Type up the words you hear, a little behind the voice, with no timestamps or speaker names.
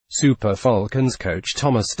Super Falcons coach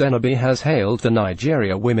Thomas Dennerby has hailed the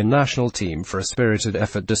Nigeria women national team for a spirited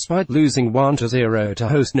effort despite losing 1-0 to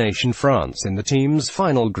host nation France in the team's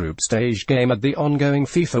final group stage game at the ongoing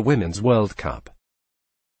FIFA Women's World Cup.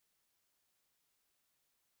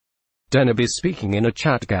 Dennerby, speaking in a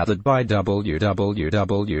chat gathered by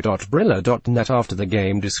www.brilla.net after the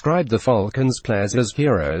game, described the Falcons players as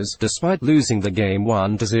heroes, despite losing the game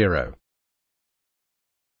 1-0.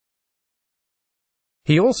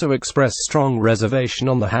 He also expressed strong reservation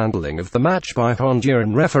on the handling of the match by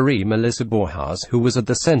Honduran referee Melissa Borjas, who was at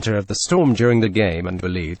the center of the storm during the game and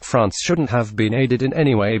believed France shouldn't have been aided in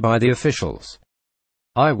any way by the officials.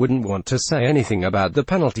 "I wouldn't want to say anything about the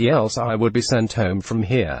penalty, else I would be sent home from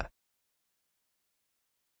here.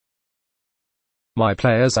 My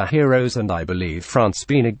players are heroes and I believe France,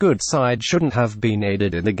 being a good side, shouldn't have been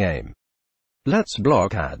aided in the game. Let's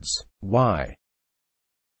block ads. Why?